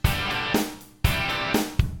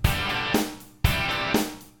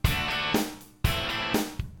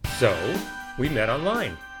So, we met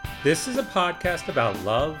online. This is a podcast about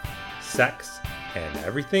love, sex, and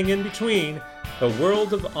everything in between, the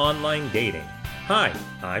world of online dating. Hi,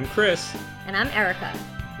 I'm Chris. And I'm Erica.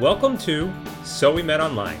 Welcome to So We Met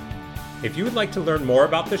Online. If you would like to learn more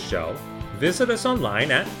about the show, visit us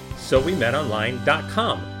online at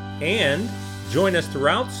sowemetonline.com and join us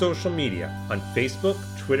throughout social media on Facebook,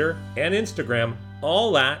 Twitter, and Instagram,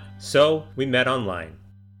 all at So We Met Online.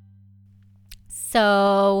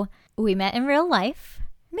 So we met in real life.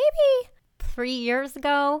 Maybe 3 years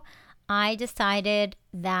ago, I decided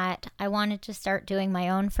that I wanted to start doing my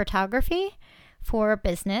own photography for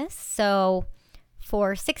business. So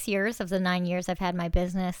for 6 years of the 9 years I've had my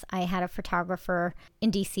business, I had a photographer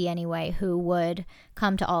in DC anyway who would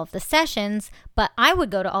come to all of the sessions, but I would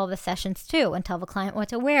go to all of the sessions too and tell the client what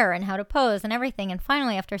to wear and how to pose and everything. And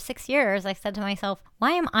finally, after 6 years, I said to myself,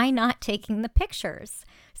 why am I not taking the pictures?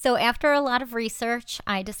 So after a lot of research,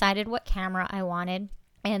 I decided what camera I wanted.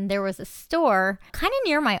 And there was a store kind of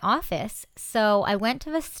near my office. So I went to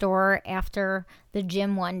the store after the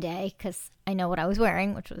gym one day because I know what I was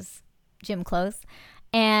wearing, which was gym clothes.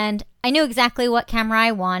 And I knew exactly what camera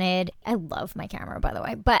I wanted. I love my camera, by the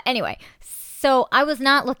way. But anyway, so I was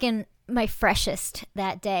not looking my freshest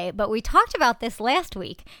that day. But we talked about this last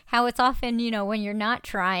week, how it's often, when you're not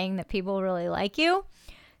trying that people really like you.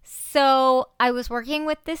 So I was working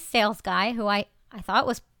with this sales guy who I thought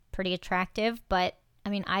was pretty attractive, but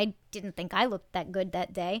I didn't think I looked that good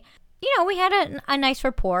that day. We had a nice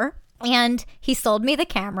rapport, and he sold me the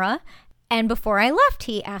camera. And before I left,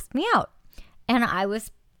 he asked me out, and I was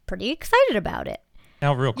pretty excited about it.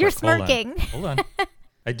 Now, real quick, you're smirking. Hold on.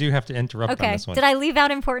 I do have to interrupt on this one. Did I leave out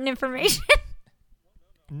important information?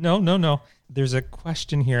 No. There's a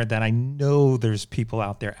question here that I know there's people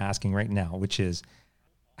out there asking right now, which is,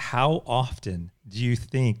 how often do you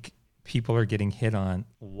think people are getting hit on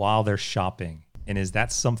while they're shopping? And is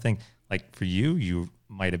that something, like for you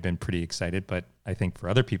might have been pretty excited, but I think for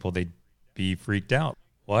other people, they'd be freaked out.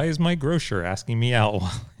 Why is my grocer asking me out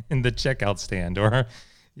in the checkout stand? Or,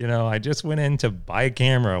 I just went in to buy a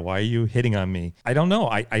camera. Why are you hitting on me? I don't know.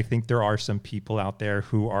 I think there are some people out there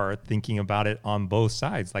who are thinking about it on both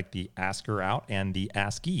sides, like the asker out and the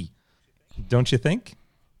askee. Don't you think?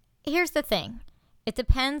 Here's the thing. It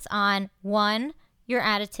depends on, 1, your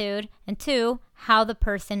attitude, and 2, how the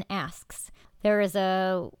person asks. There is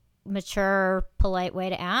a mature, polite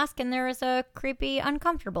way to ask, and there is a creepy,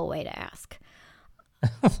 uncomfortable way to ask.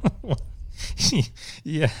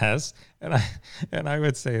 Yes, and I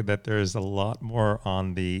would say that there's a lot more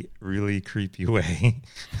on the really creepy way.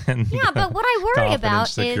 But what I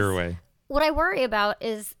worry about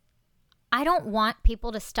is I don't want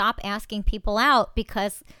people to stop asking people out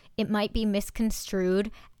because it might be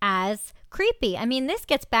misconstrued as creepy. This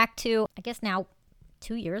gets back to, I guess now,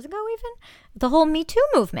 2 years ago even, the whole Me Too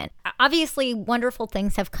movement. Obviously, wonderful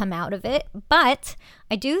things have come out of it, but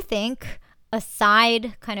I do think a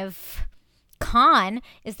side kind of con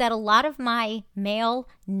is that a lot of my male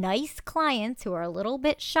nice clients who are a little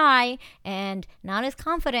bit shy and not as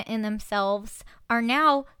confident in themselves are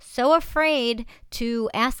now so afraid to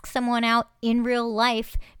ask someone out in real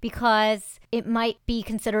life because it might be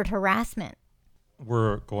considered harassment.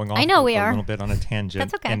 We're going off a little bit on a tangent.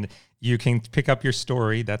 That's okay. And you can pick up your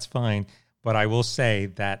story. That's fine. But I will say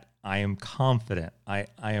that I am confident. I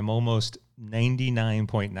am almost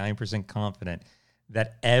 99.9% confident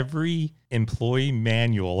that every employee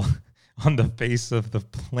manual on the face of the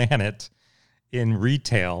planet in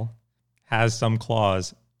retail has some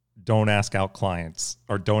clause, don't ask out clients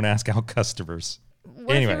or don't ask out customers.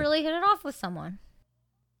 What if you really hit it off with someone?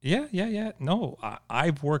 Yeah. No,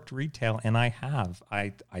 I've worked retail and I have.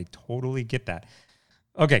 I totally get that.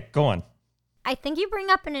 Okay, go on. I think you bring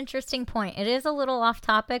up an interesting point. It is a little off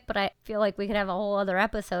topic, but I feel like we could have a whole other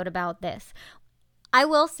episode about this. I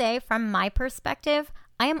will say from my perspective,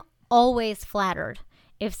 I am always flattered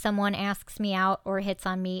if someone asks me out or hits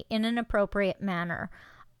on me in an appropriate manner.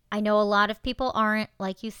 I know a lot of people aren't,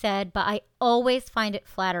 like you said, but I always find it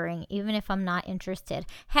flattering, even if I'm not interested.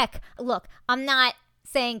 Heck, look, I'm not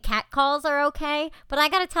saying catcalls are okay, but I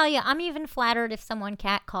gotta tell you, I'm even flattered if someone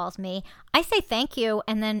catcalls me. I say thank you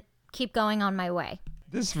and then keep going on my way.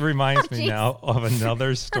 This reminds me now of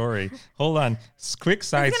another story. Hold on. Quick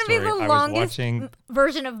side story. It's going to be the longest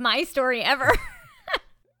version of my story ever.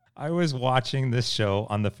 I was watching this show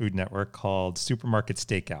on the Food Network called Supermarket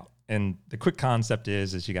Stakeout. And the quick concept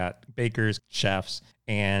is you got bakers, chefs,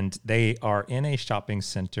 and they are in a shopping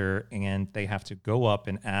center and they have to go up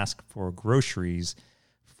and ask for groceries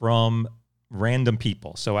from random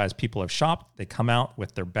people. So as people have shopped, they come out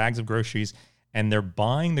with their bags of groceries and they're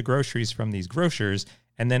buying the groceries from these grocers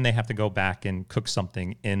and then they have to go back and cook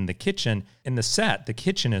something in the kitchen. In the set, the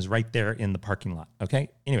kitchen is right there in the parking lot, okay?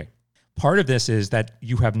 Anyway, part of this is that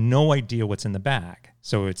you have no idea what's in the bag.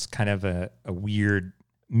 So it's kind of a weird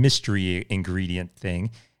mystery ingredient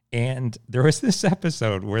thing. And there was this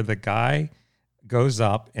episode where the guy goes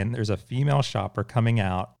up and there's a female shopper coming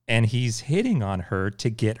out and he's hitting on her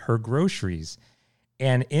to get her groceries.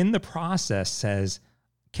 And in the process says,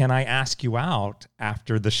 "Can I ask you out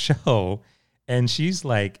after the show?" And she's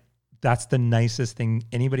like, "That's the nicest thing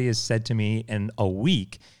anybody has said to me in a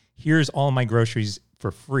week. Here's all my groceries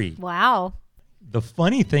for free." Wow. The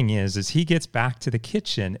funny thing is he gets back to the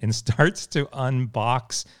kitchen and starts to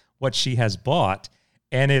unbox what she has bought.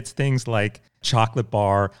 And it's things like chocolate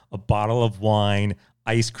bar, a bottle of wine,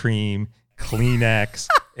 ice cream, Kleenex,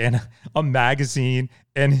 and a magazine.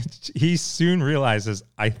 And he soon realizes,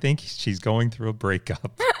 I think she's going through a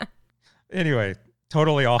breakup. Anyway,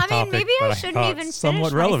 totally off topic. Maybe I shouldn't even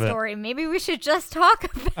finish my story. Maybe we should just talk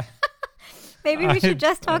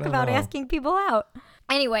about asking people out.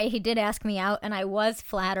 Anyway, he did ask me out, and I was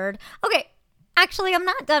flattered. Okay, actually, I'm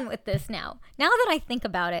not done with this now. Now that I think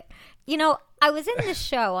about it, I was in this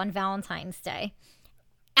show on Valentine's Day.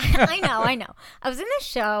 I know. I was in this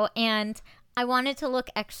show, and I wanted to look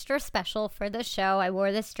extra special for the show. I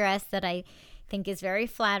wore this dress that I think is very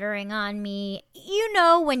flattering on me.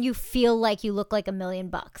 When you feel like you look like $1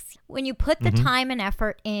 million, when you put the time and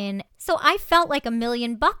effort in. So I felt like $1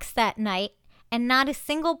 million that night, and not a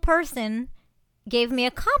single person gave me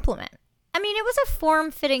a compliment. I mean, it was a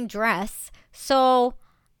form-fitting dress, so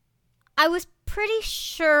I was pretty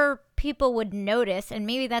sure people would notice, and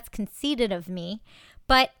maybe that's conceited of me.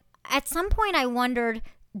 But at some point I wondered,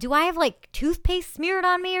 do I have like toothpaste smeared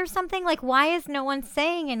on me or something? Like, why is no one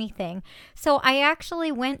saying anything? So I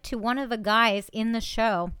actually went to one of the guys in the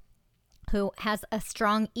show who has a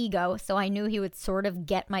strong ego, so I knew he would sort of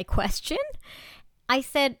get my question. I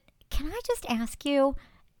said, "Can I just ask you,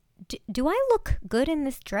 do I look good in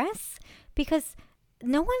this dress? Because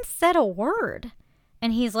no one said a word."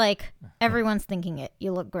 And he's like, "Everyone's thinking it.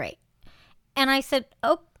 You look great." And I said,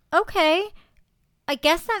 "Oh, okay." I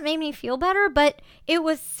guess that made me feel better, but it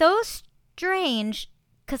was so strange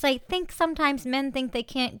because I think sometimes men think they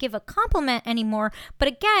can't give a compliment anymore. But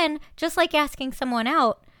again, just like asking someone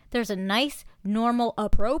out, there's a nice, normal,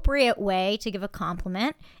 appropriate way to give a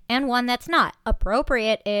compliment and one that's not.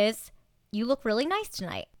 Appropriate is, "You look really nice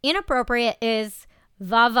tonight." Inappropriate is,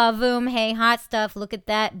 "Va va voom, hey, hot stuff, look at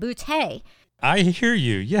that bootay." I hear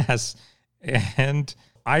you, yes. And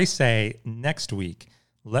I say next week,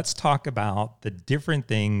 let's talk about the different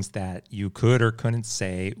things that you could or couldn't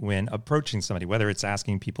say when approaching somebody, whether it's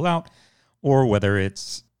asking people out or whether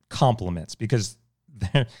it's compliments, because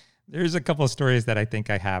there's a couple of stories that I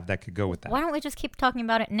think I have that could go with that. Why don't we just keep talking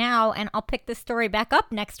about it now, and I'll pick this story back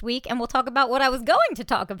up next week, and we'll talk about what I was going to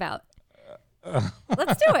talk about.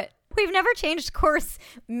 Let's do it. We've never changed course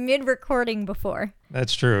mid-recording before.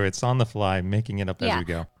 That's true. It's on the fly, making it up as we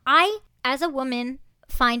go. I, as a woman,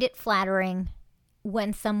 find it flattering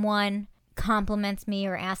when someone compliments me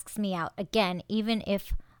or asks me out. Again, even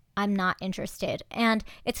if I'm not interested. And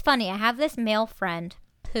it's funny, I have this male friend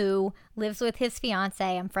who lives with his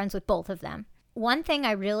fiance. I'm friends with both of them. One thing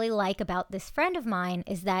I really like about this friend of mine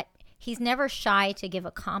is that he's never shy to give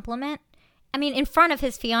a compliment. I mean, in front of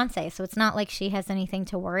his fiance, so it's not like she has anything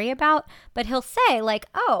to worry about. But he'll say, like,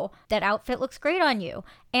 "Oh, that outfit looks great on you."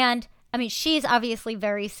 And, I mean, she's obviously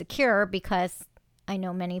very secure because I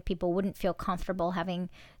know many people wouldn't feel comfortable having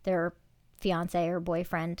their fiance or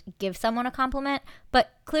boyfriend give someone a compliment.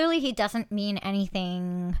 But clearly he doesn't mean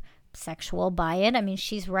anything sexual by it. I mean,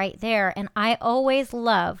 she's right there. And I always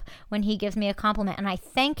love when he gives me a compliment, and I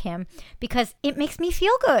thank him because it makes me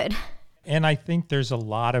feel good. And I think there's a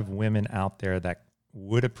lot of women out there that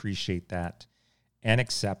would appreciate that and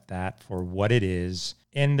accept that for what it is.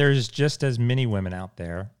 And there's just as many women out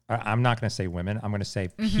there. I'm not going to say women. I'm going to say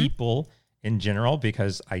people in general,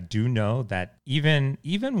 because I do know that even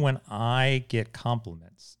when I get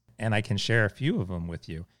compliments, and I can share a few of them with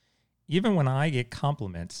you, even when I get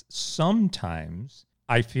compliments, sometimes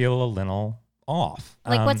I feel a little off.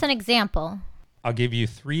 Like, what's an example? I'll give you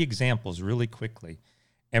 3 examples really quickly.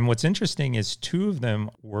 And what's interesting is 2 of them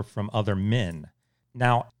were from other men.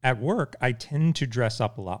 Now, at work, I tend to dress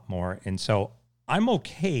up a lot more. And so I'm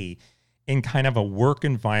okay in kind of a work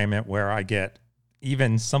environment where I get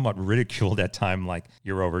even somewhat ridiculed at time, like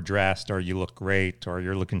you're overdressed or you look great or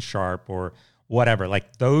you're looking sharp or whatever.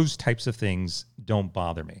 Like those types of things don't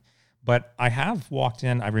bother me. But I have walked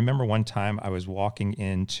in. I remember one time I was walking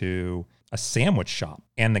into a sandwich shop,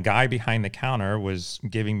 and the guy behind the counter was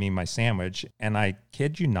giving me my sandwich. And I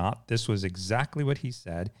kid you not, this was exactly what he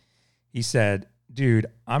said. He said, dude,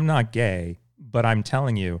 I'm not gay, but I'm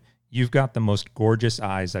telling you, you've got the most gorgeous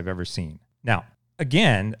eyes I've ever seen. Now,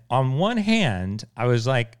 again, on one hand, I was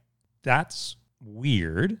like, that's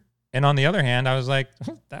weird. And on the other hand, I was like,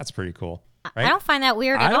 that's pretty cool. Right? I don't find that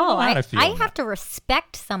weird at all. I feel have to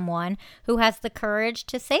respect someone who has the courage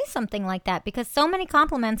to say something like that, because so many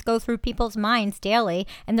compliments go through people's minds daily,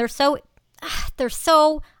 and they're so, I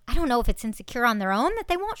don't know if it's insecure on their own that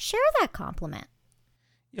they won't share that compliment.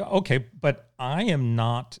 Yeah, okay, but I am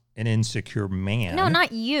not an insecure man. No,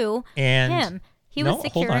 not you. And him. He was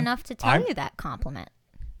secure enough to tell you that compliment.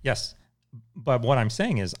 Yes, but what I'm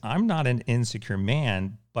saying is I'm not an insecure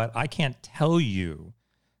man, but I can't tell you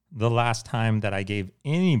the last time that I gave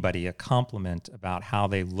anybody a compliment about how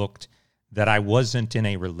they looked that I wasn't in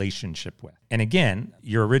a relationship with. And again,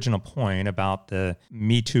 your original point about the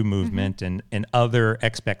Me Too movement and other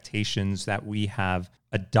expectations that we have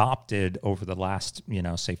adopted over the last,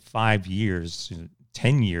 say 5 years,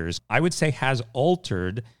 10 years, I would say has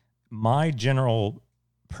altered my general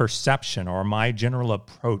perception or my general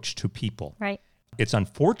approach to people. Right. It's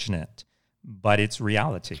unfortunate, but it's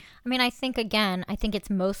reality. I mean, I think it's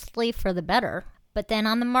mostly for the better. But then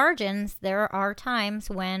on the margins, there are times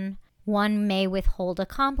when one may withhold a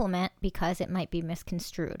compliment because it might be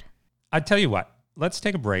misconstrued. I tell you what, let's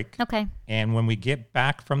take a break. Okay. And when we get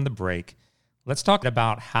back from the break, let's talk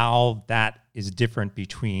about how that is different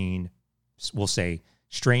between, we'll say,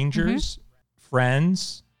 strangers,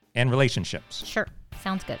 friends, and relationships. Sure.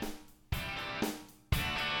 Sounds good.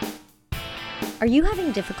 Are you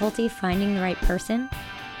having difficulty finding the right person?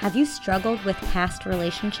 Have you struggled with past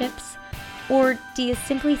relationships? Or do you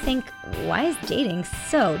simply think, why is dating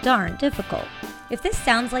so darn difficult? If this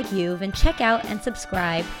sounds like you, then check out and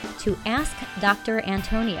subscribe to Ask Dr.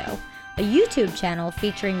 Antonio, a YouTube channel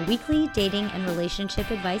featuring weekly dating and relationship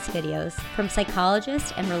advice videos from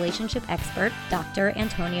psychologist and relationship expert Dr.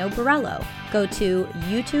 Antonio Borrello. Go to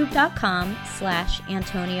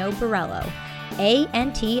youtube.com/Antonio Borrello.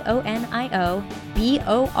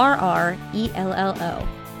 AntonioBorrello.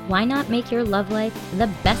 Why not make your love life the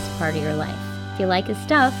best part of your life? If you like his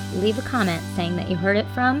stuff, leave a comment saying that you heard it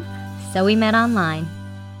from So We Met Online.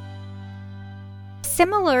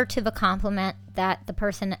 Similar to the compliment that the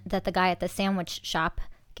guy at the sandwich shop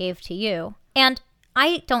gave to you. And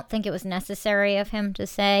I don't think it was necessary of him to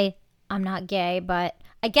say, I'm not gay, but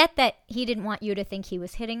I get that he didn't want you to think he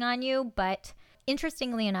was hitting on you, but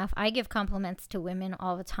interestingly enough, I give compliments to women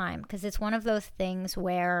all the time because it's one of those things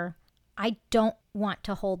where I don't want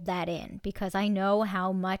to hold that in because I know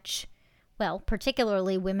how much, well,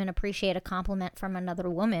 particularly women appreciate a compliment from another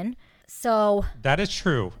woman. So that is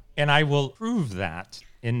true. And I will prove that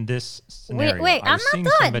in this scenario. Wait, I'm not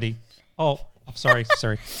done. Oh, I'm sorry.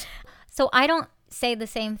 So I don't say the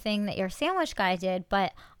same thing that your sandwich guy did,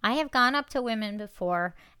 but I have gone up to women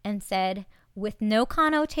before and said, with no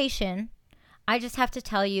connotation, I just have to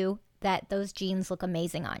tell you that those jeans look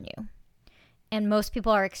amazing on you. And most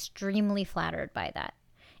people are extremely flattered by that.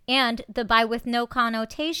 And the by with no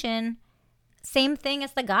connotation, same thing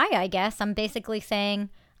as the guy, I guess. I'm basically saying,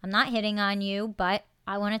 I'm not hitting on you, but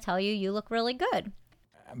I want to tell you, you look really good.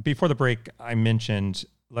 Before the break, I mentioned,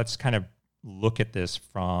 let's kind of look at this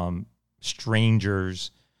from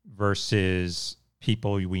strangers versus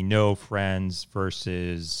people we know, friends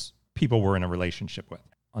versus people we're in a relationship with.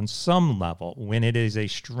 On some level, when it is a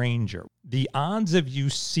stranger, the odds of you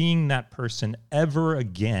seeing that person ever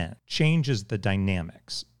again changes the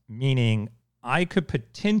dynamics. Meaning, I could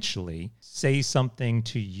potentially say something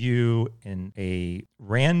to you in a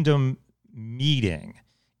random meeting,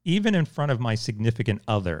 even in front of my significant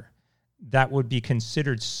other, that would be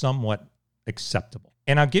considered somewhat acceptable.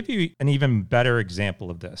 And I'll give you an even better example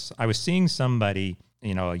of this. I was seeing somebody,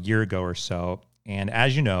 a year ago or so, and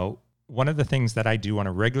as you know, one of the things that I do on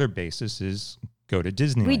a regular basis is go to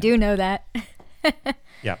Disneyland. We do know that.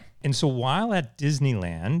 Yeah. And so while at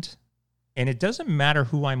Disneyland, and it doesn't matter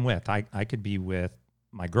who I'm with, I could be with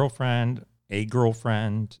my girlfriend, a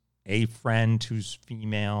friend who's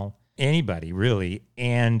female, anybody really,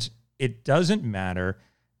 and it doesn't matter.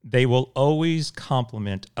 They will always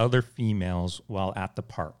compliment other females while at the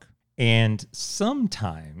park. And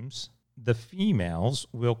sometimes the females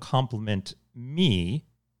will compliment me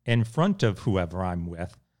in front of whoever I'm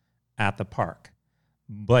with at the park.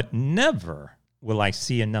 But never will I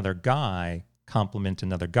see another guy compliment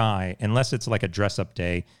another guy unless it's like a dress-up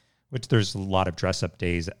day, which there's a lot of dress-up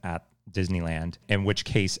days at Disneyland, in which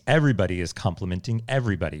case everybody is complimenting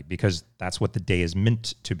everybody because that's what the day is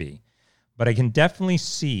meant to be. But I can definitely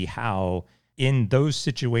see how in those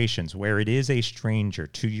situations where it is a stranger,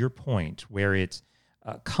 to your point, where it's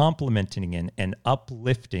complimenting and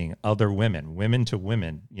uplifting other women to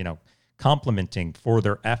women, complimenting for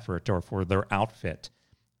their effort or for their outfit.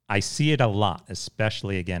 I see it a lot,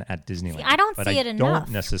 especially again at Disneyland. See, I don't see it enough. Don't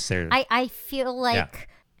necessarily. I feel like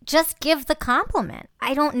just give the compliment.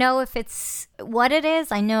 I don't know if it's what it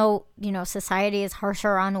is. I know, society is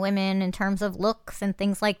harsher on women in terms of looks and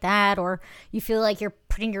things like that, or you feel like you're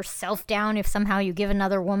putting yourself down if somehow you give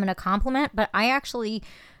another woman a compliment. But I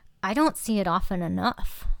don't see it often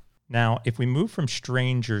enough. Now, if we move from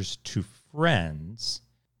strangers to friends,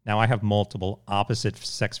 now I have multiple opposite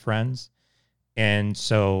sex friends. And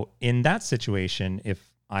so in that situation, if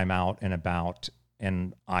I'm out and about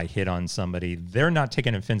and I hit on somebody, they're not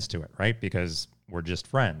taking offense to it, right? Because we're just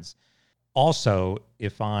friends. Also,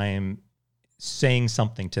 if I'm saying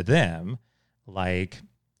something to them, like,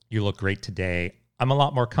 you look great today, I'm a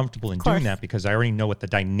lot more comfortable in doing that because I already know what the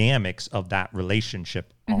dynamics of that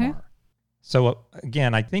relationship are. So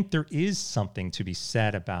again, I think there is something to be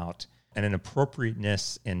said about an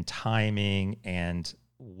appropriateness in timing and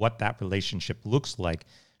what that relationship looks like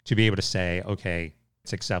to be able to say, okay,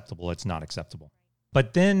 it's acceptable, it's not acceptable.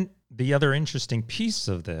 But then the other interesting piece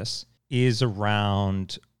of this is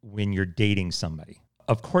around when you're dating somebody.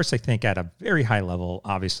 Of course, I think at a very high level,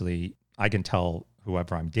 obviously, I can tell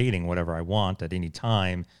whoever I'm dating whatever I want at any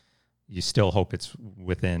time. You still hope it's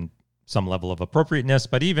within some level of appropriateness,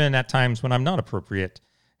 but even at times when I'm not appropriate,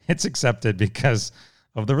 it's accepted because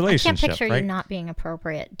of the relationship. I can't picture you not being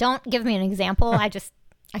appropriate. Don't give me an example. I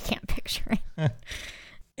can't picture it.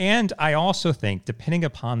 And I also think, depending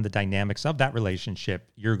upon the dynamics of that relationship,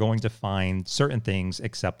 you're going to find certain things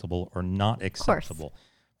acceptable or not acceptable.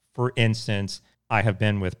 For instance, I have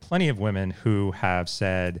been with plenty of women who have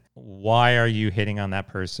said, why are you hitting on that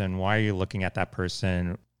person? Why are you looking at that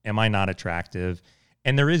person? Am I not attractive?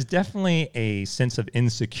 And there is definitely a sense of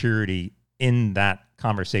insecurity in that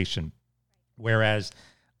conversation. Whereas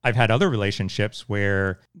I've had other relationships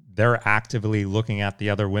where they're actively looking at the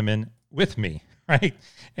other women with me, right?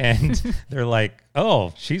 And they're like,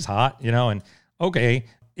 oh, she's hot, and okay,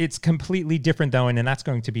 it's completely different though. And that's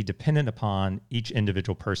going to be dependent upon each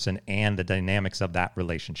individual person and the dynamics of that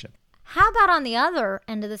relationship. How about on the other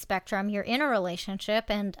end of the spectrum, you're in a relationship,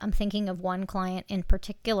 and I'm thinking of one client in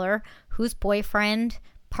particular whose boyfriend,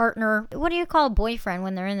 partner, what do you call a boyfriend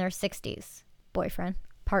when they're in their 60s? Boyfriend,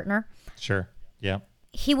 partner? Sure, yeah.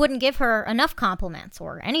 He wouldn't give her enough compliments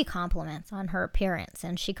or any compliments on her appearance,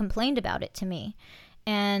 and she complained about it to me.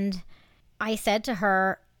 And I said to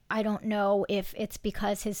her, I don't know if it's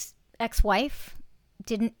because his ex-wife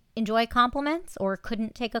didn't enjoy compliments or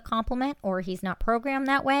couldn't take a compliment, or he's not programmed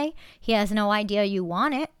that way. He has no idea you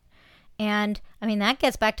want it. And I mean, that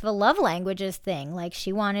gets back to the love languages thing. Like,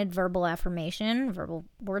 she wanted verbal affirmation, verbal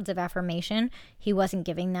words of affirmation. He wasn't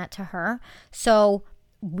giving that to her. So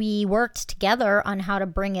we worked together on how to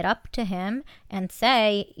bring it up to him and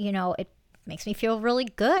say, it makes me feel really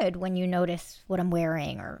good when you notice what I'm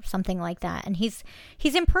wearing or something like that. And he's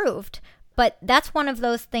improved. But that's one of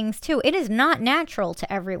those things too. It is not natural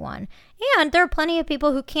to everyone. And there are plenty of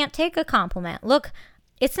people who can't take a compliment. Look,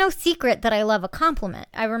 it's no secret that I love a compliment.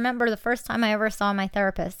 I remember the first time I ever saw my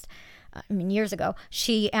therapist, years ago,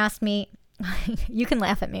 she asked me, you can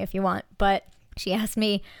laugh at me if you want, but she asked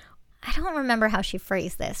me, I don't remember how she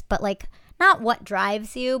phrased this, but like, not what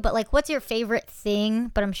drives you, but like, what's your favorite thing?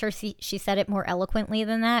 But I'm sure she said it more eloquently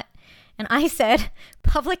than that. And I said,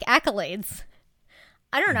 public accolades.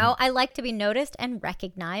 I don't know. I like to be noticed and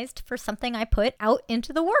recognized for something I put out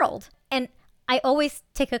into the world. And I always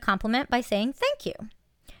take a compliment by saying thank you.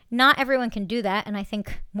 Not everyone can do that. And I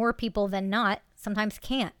think more people than not sometimes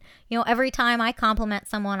can't. Every time I compliment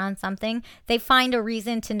someone on something, they find a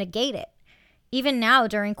reason to negate it. Even now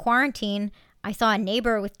during quarantine, I saw a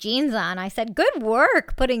neighbor with jeans on. I said, good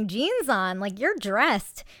work putting jeans on, like you're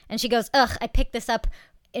dressed. And she goes, ugh, I picked this up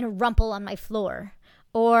in a rumple on my floor.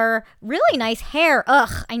 Or really nice hair.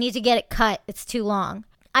 Ugh, I need to get it cut. It's too long.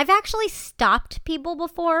 I've actually stopped people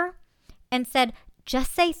before and said,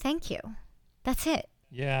 just say thank you. That's it.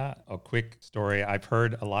 Yeah, a quick story. I've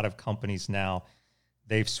heard a lot of companies now,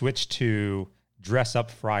 they've switched to dress up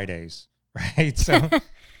Fridays, right? So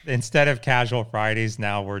instead of casual Fridays,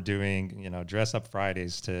 now we're doing, dress up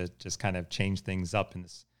Fridays to just kind of change things up in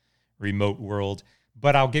this remote world.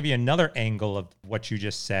 But I'll give you another angle of what you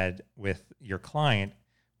just said with your client,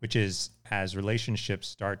 which is as relationships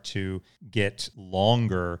start to get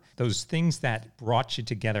longer, those things that brought you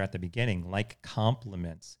together at the beginning, like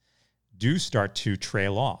compliments, do start to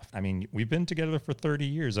trail off. I mean, we've been together for 30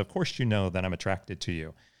 years. Of course, you know that I'm attracted to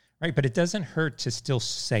you, Right, but it doesn't hurt to still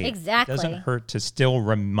say Exactly. it. It doesn't hurt to still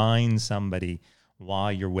remind somebody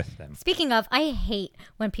while you're with them. Speaking of, I hate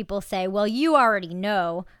when people say, well, you already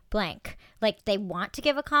know blank. Like they want to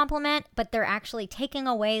give a compliment, but they're actually taking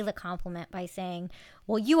away the compliment by saying,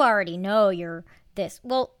 well, you already know you're this.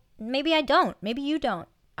 Well, maybe I don't. Maybe you don't.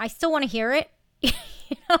 I still want to hear it. You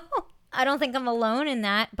know? I don't think I'm alone in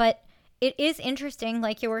that, but it is interesting,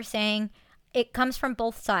 like you were saying, it comes from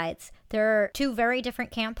both sides. There are two very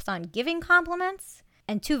different camps on giving compliments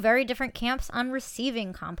and two very different camps on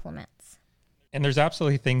receiving compliments. And there's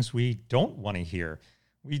absolutely things we don't want to hear.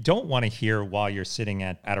 We don't want to hear while you're sitting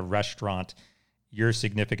at a restaurant, your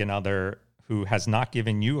significant other who has not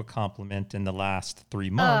given you a compliment in the last 3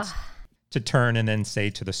 months to turn and then say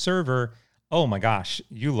to the server, oh my gosh,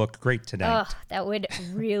 you look great today. That would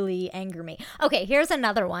really anger me. Okay, here's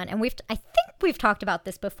another one. And I think we've talked about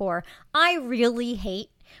this before. I really hate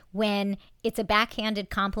when it's a backhanded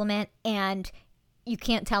compliment and you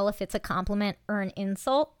can't tell if it's a compliment or an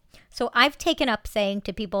insult. So I've taken up saying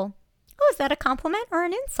to people, oh, is that a compliment or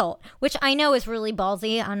an insult? Which I know is really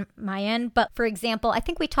ballsy on my end. But for example, I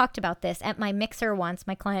think we talked about this at my mixer once,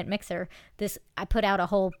 my client mixer. I put out a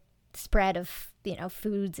whole spread of,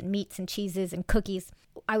 foods and meats and cheeses and cookies.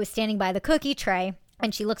 I was standing by the cookie tray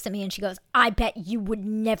and she looks at me and she goes, I bet you would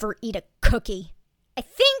never eat a cookie. I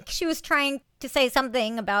think she was trying to say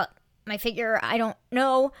something about my figure. I don't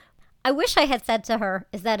know. I wish I had said to her,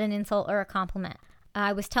 is that an insult or a compliment?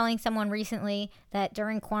 I was telling someone recently that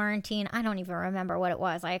during quarantine, I don't even remember what it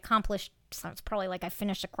was. I accomplished, so it's probably like I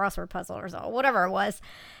finished a crossword puzzle or so, whatever it was.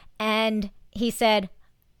 And he said,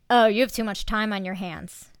 oh, you have too much time on your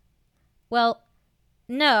hands. Well,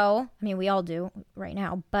 no, I mean, we all do right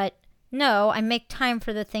now, but no, I make time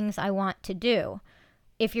for the things I want to do.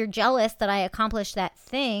 If you're jealous that I accomplished that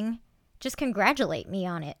thing, just congratulate me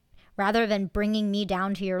on it rather than bringing me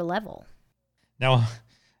down to your level. Now,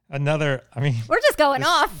 we're just going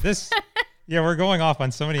off. We're going off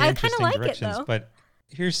on so many interesting like directions. But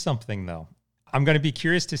here's something, though. I'm going to be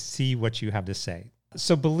curious to see what you have to say.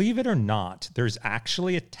 So believe it or not, there's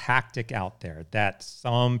actually a tactic out there that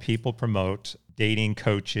some people promote, dating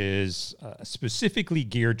coaches, specifically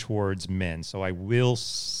geared towards men. So I will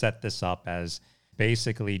set this up as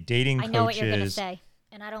basically dating coaches. I know what you're going to say,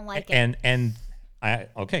 and I don't like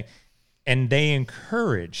it. And they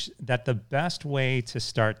encourage that the best way to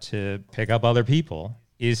start to pick up other people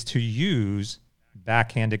is to use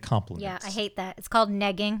backhanded compliments. Yeah, I hate that. It's called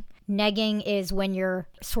negging. Negging is when you're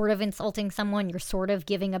sort of insulting someone, you're sort of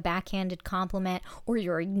giving a backhanded compliment, or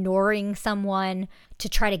you're ignoring someone to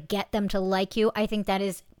try to get them to like you. I think that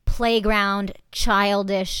is playground,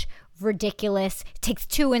 childish, ridiculous. It takes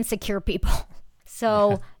two insecure people.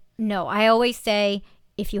 So, no, I always say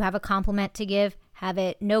if you have a compliment to give, have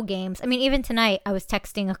it, no games. I mean, even tonight, I was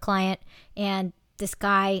texting a client and this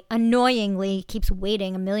guy annoyingly keeps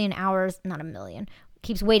waiting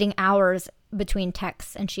keeps waiting hours between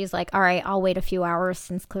texts. And she's like, all right, I'll wait a few hours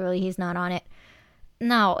since clearly he's not on it.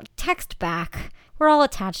 No, text back. We're all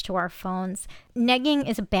attached to our phones. Negging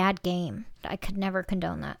is a bad game. I could never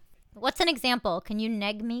condone that. What's an example? Can you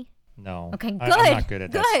neg me? No. Okay, good. I'm not good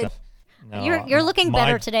at that stuff. No, you're looking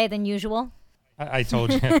better today than usual. I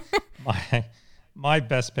told you. My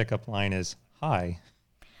best pickup line is, hi.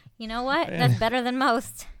 You know what? That's better than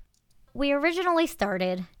most. We originally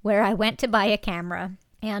started where I went to buy a camera,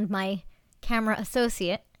 and my camera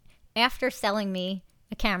associate, after selling me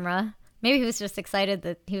a camera, maybe he was just excited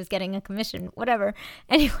that he was getting a commission, whatever.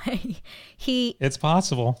 Anyway, it's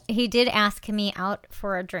possible. He did ask me out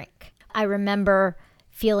for a drink. I remember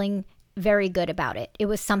feeling very good about it. It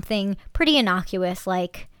was something pretty innocuous,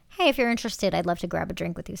 like, hey, if you're interested, I'd love to grab a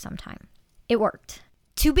drink with you sometime. It worked.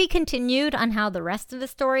 To be continued on how the rest of the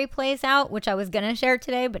story plays out, which I was going to share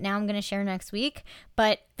today, but now I'm going to share next week.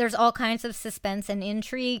 But there's all kinds of suspense and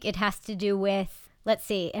intrigue. It has to do with,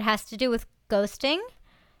 it has to do with ghosting.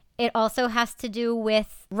 It also has to do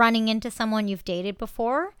with running into someone you've dated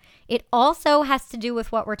before. It also has to do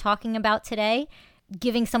with what we're talking about today,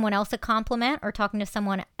 giving someone else a compliment or talking to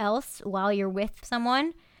someone else while you're with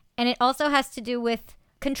someone. And it also has to do with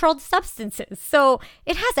controlled substances. So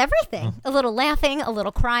it has everything. A little laughing, a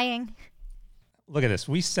little crying. Look at this.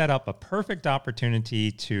 We set up a perfect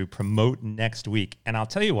opportunity to promote next week. And I'll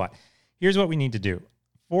tell you what, here's what we need to do.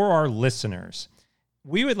 For our listeners,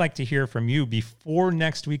 we would like to hear from you before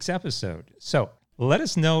next week's episode. So let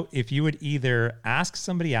us know if you would either ask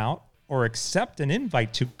somebody out or accept an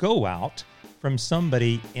invite to go out from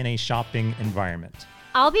somebody in a shopping environment.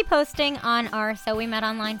 I'll be posting on our So We Met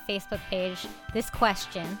Online Facebook page this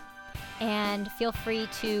question, and feel free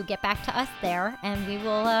to get back to us there, and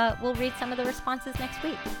we'll read some of the responses next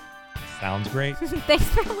week. Sounds great. Thanks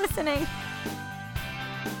for listening.